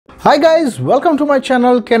Hi guys, welcome to my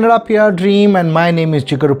channel Canada PR Dream, and my name is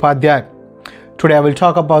Jigar Upadhyay. Today I will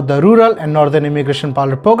talk about the Rural and Northern Immigration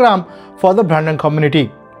Pilot Program for the Vernon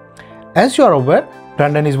community. As you are aware,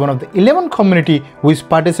 Vernon is one of the 11 community who is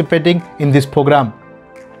participating in this program.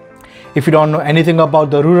 If you don't know anything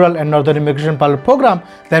about the Rural and Northern Immigration Pilot Program,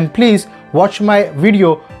 then please watch my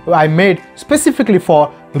video I made specifically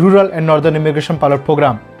for Rural and Northern Immigration Pilot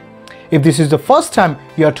Program. If this is the first time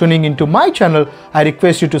you are tuning into my channel, I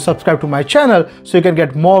request you to subscribe to my channel so you can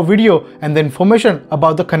get more video and the information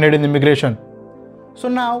about the Canadian immigration. So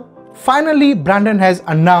now, finally, Vernon has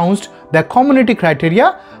announced the community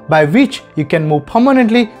criteria by which you can move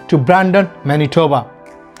permanently to Vernon, Manitoba.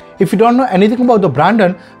 If you don't know anything about the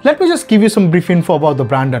Vernon, let me just give you some brief info about the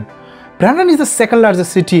Vernon. Vernon is the second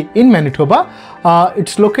largest city in Manitoba.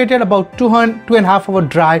 It's located about 2.5 hour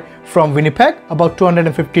drive from Winnipeg, about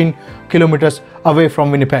 215 kilometers away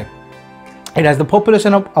from Winnipeg. It has the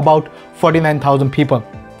population of about 49,000 people.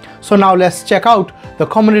 So now let's check out the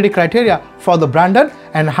community criteria for the Vernon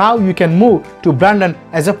and how you can move to Vernon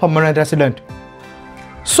as a permanent resident.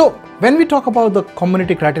 So when we talk about the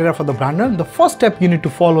community criteria for the Vernon, the first step you need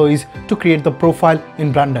to follow is to create the profile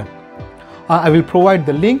in Vernon. I will provide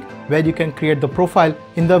the link where you can create the profile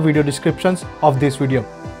in the video descriptions of this video.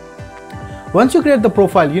 Once you create the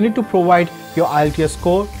profile, you need to provide your IELTS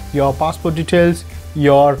score, your passport details,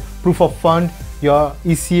 your proof of fund, your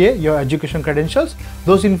ECA, your education credentials,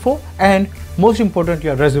 those info, and most important,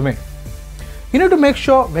 your resume. You need to make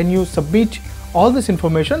sure when you submit all this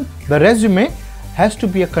information, the resume has to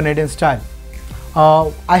be a Canadian style.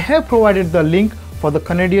 I have provided the link for the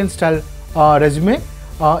Canadian style resume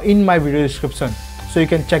in my video description, so you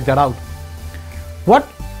can check that out. What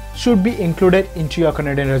should be included into your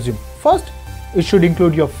Canadian resume? First, it should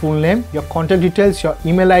include your full name, your contact details, your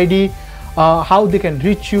email ID, how they can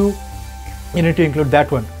reach you. You need to include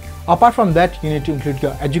that one. Apart from that, you need to include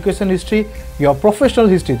your education history, your professional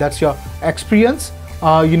history, that's your experience.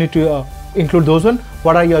 You need to include those one.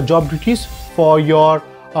 What are your job duties for your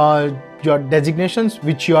designations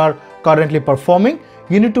which you are currently performing?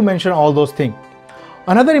 You need to mention all those things.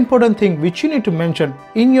 Another important thing which you need to mention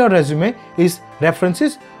in your resume is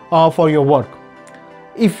references for your work.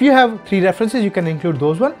 If you have 3 references, you can include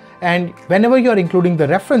those one, and whenever you are including the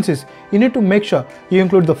references, you need to make sure you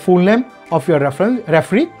include the full name of your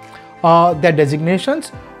referee, their designations,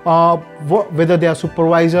 whether they are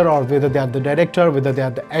supervisor or whether they are the director, whether they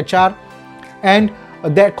are the HR, and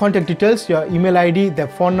their contact details, your email ID, their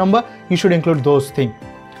phone number. You should include those things.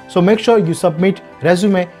 So make sure you submit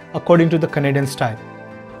resume according to the Canadian style.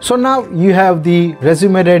 So now you have the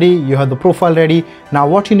resume ready, you have the profile ready. Now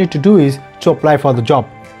what you need to do is to apply for the job.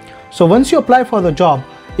 So once you apply for the job,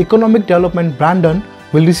 Economic Development Vernon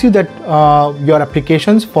will receive that your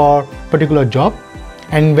applications for particular job,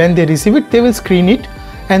 and when they receive it, they will screen it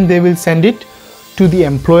and they will send it to the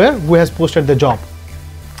employer who has posted the job.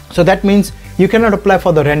 So that means you cannot apply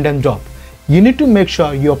for the random job. You need to make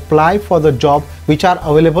sure you apply for the job which are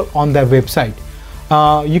available on their website.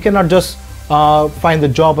 You cannot just find the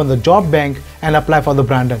job on the job bank and apply for the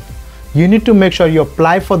Vernon. You need to make sure you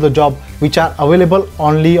apply for the job which are available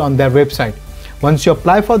only on their website. Once you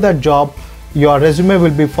apply for that job, your resume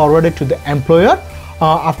will be forwarded to the employer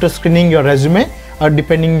after screening your resume,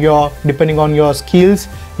 depending on your skills,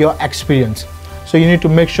 your experience. So you need to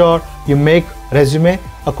make sure you make resume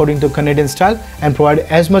according to Canadian style and provide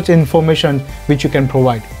as much information which you can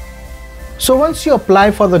provide. So once you apply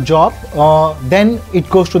for the job, then it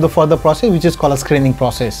goes to the further process which is called a screening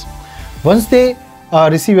process. Once they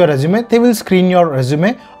receive your resume, they will screen your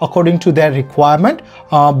resume according to their requirement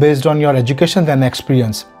based on your education and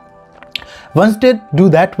experience. Once they do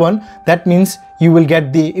that one, that means you will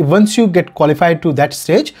get once you get qualified to that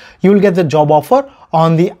stage, you will get the job offer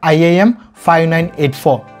on the IAM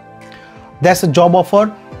 5984. That's a job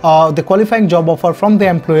offer, the qualifying job offer from the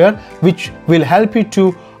employer, which will help you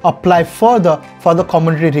to apply further for the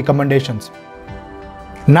community recommendations.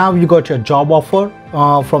 Now you got your job offer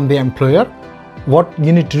from the employer. What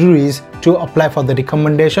you need to do is to apply for the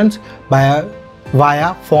recommendations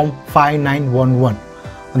via form 5911.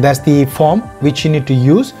 And that's the form which you need to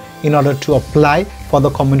use in order to apply for the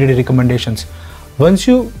community recommendations. Once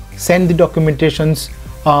you send the documentations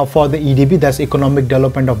for the EDB, that's Economic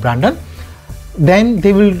Development of Vernon, then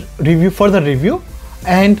they will further review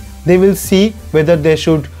and they will see whether they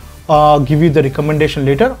should give you the recommendation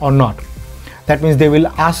letter or not. That means they will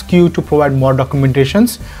ask you to provide more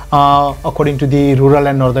documentations according to the Rural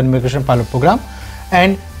and Northern Immigration Pilot Program,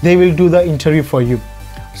 and they will do the interview for you.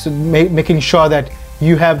 So making sure that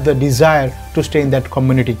you have the desire to stay in that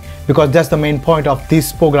community, because that's the main point of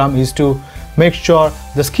this program, is to make sure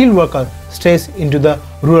the skilled worker stays into the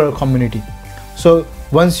rural community. So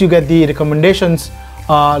once you get the recommendations,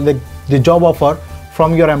 the job offer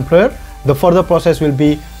from your employer, the further process will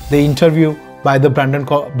be the interview by the Brandon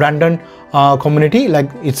community, like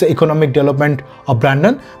it's the economic development of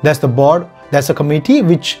Brandon. That's the board, that's a committee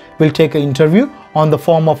which will take an interview on the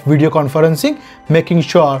form of video conferencing, making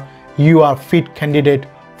sure you are fit candidate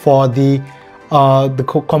for the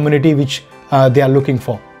community which they are looking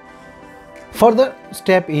for. Further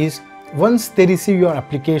step is, once they receive your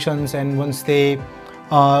applications and once they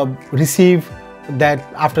receive that,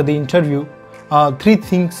 after the interview, 3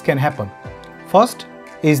 things can happen. First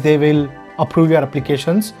is they will approve your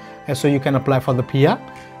applications, so you can apply for the PR.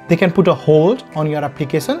 They can put a hold on your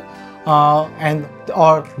application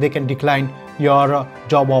or they can decline your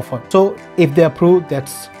job offer. So if they approve,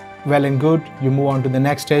 that's well and good. You move on to the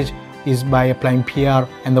next stage, is by applying PR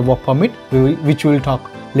and the work permit, which we will talk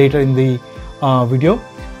later in the video.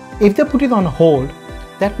 If they put it on hold,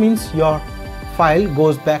 that means your file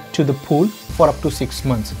goes back to the pool for up to 6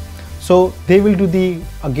 months. So they will do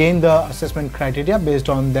again the assessment criteria based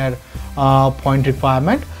on their point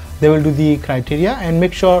requirement. They will do the criteria and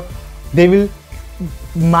make sure they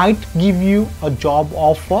might give you a job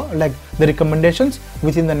offer, like the recommendations,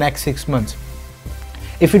 within the next 6 months.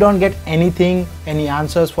 If you don't get any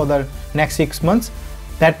answers for the next 6 months,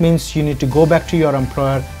 that means you need to go back to your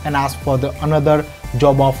employer and ask for another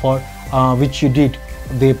job offer which you did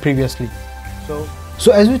previously.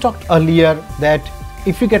 So as we talked earlier, that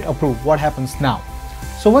if you get approved, what happens now?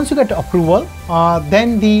 So once you get approval,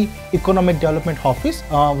 then the Economic Development Office,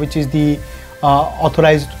 which is the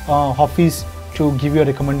authorized office to give you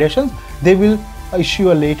recommendations, they will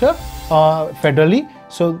issue a letter federally.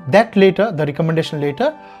 So that letter, the recommendation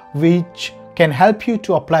letter, which can help you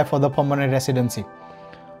to apply for the permanent residency.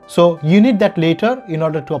 So you need that letter in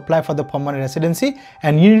order to apply for the permanent residency,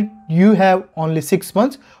 and you have only 6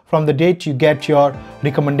 months from the date you get your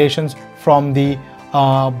recommendations from the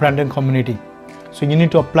Brandon community. So you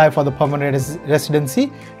need to apply for the permanent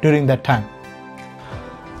residency during that time.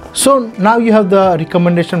 So now you have the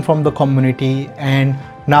recommendation from the community, and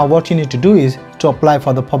now what you need to do is to apply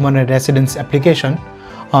for the permanent residence application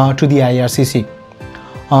to the IRCC.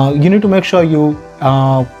 You need to make sure you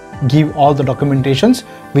give all the documentations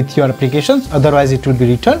with your applications, otherwise it will be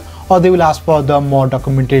returned, or they will ask for the more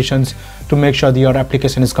documentations to make sure that your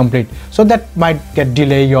application is complete. So that might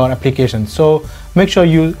delay your application. So make sure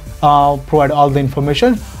you provide all the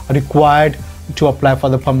information required to apply for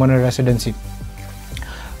the permanent residency.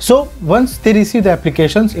 So once they receive the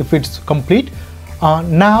applications, if it's complete,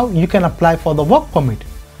 now you can apply for the work permit.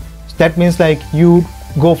 That means like you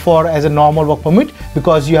go for as a normal work permit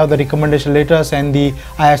because you have the recommendation letters and the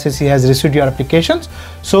IRCC has received your applications.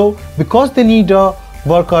 So because they need a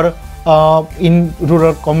worker in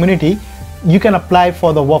rural community, you can apply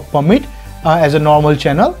for the work permit as a normal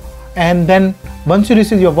channel, and then once you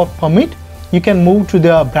receive your work permit, you can move to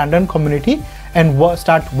the Brandon community and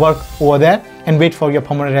start work over there and wait for your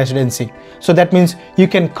permanent residency. So that means you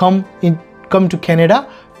can come to Canada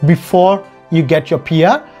before you get your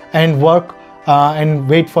PR and work and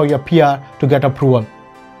wait for your PR to get approval.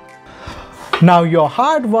 Now your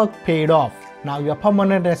hard work paid off. Now you're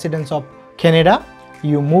permanent residents of Canada.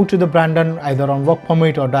 You move to the Brandon either on work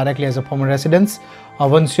permit or directly as a permanent residence.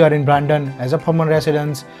 Once you are in Brandon as a permanent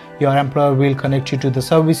residence, your employer will connect you to the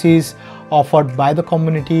services offered by the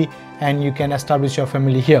community and you can establish your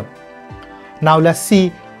family here. Now let's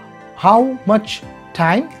see how much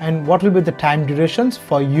time and what will be the time durations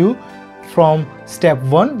for you from step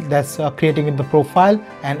 1, that's creating the profile,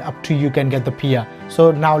 and up to you can get the PR.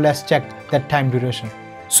 So now let's check that time duration.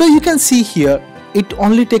 So you can see here, it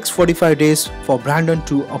only takes 45 days for Brandon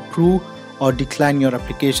to approve or decline your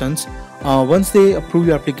applications. Once they approve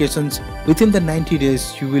your applications, within the 90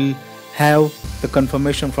 days you will have the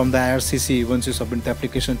confirmation from the IRCC once you submit the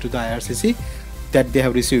application to the IRCC that they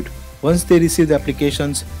have received. Once they receive the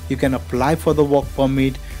applications, you can apply for the work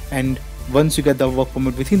permit, and once you get the work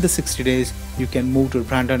permit within the 60 days, you can move to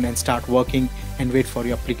Brandon and start working and wait for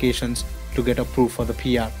your applications to get approved for the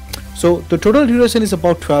PR. So the total duration is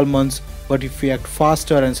about 12 months, but if you act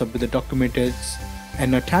faster and submit the documents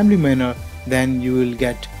in a timely manner, then you will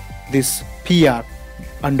get this PR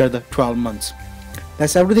under the 12 months.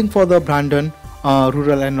 That's everything for the Brandon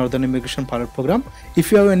Rural and Northern Immigration Pilot Program.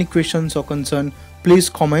 If you have any questions or concern, please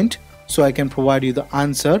comment so I can provide you the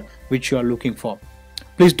answer which you are looking for.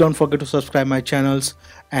 Please don't forget to subscribe my channels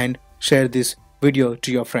and share this video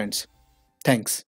to your friends. Thanks.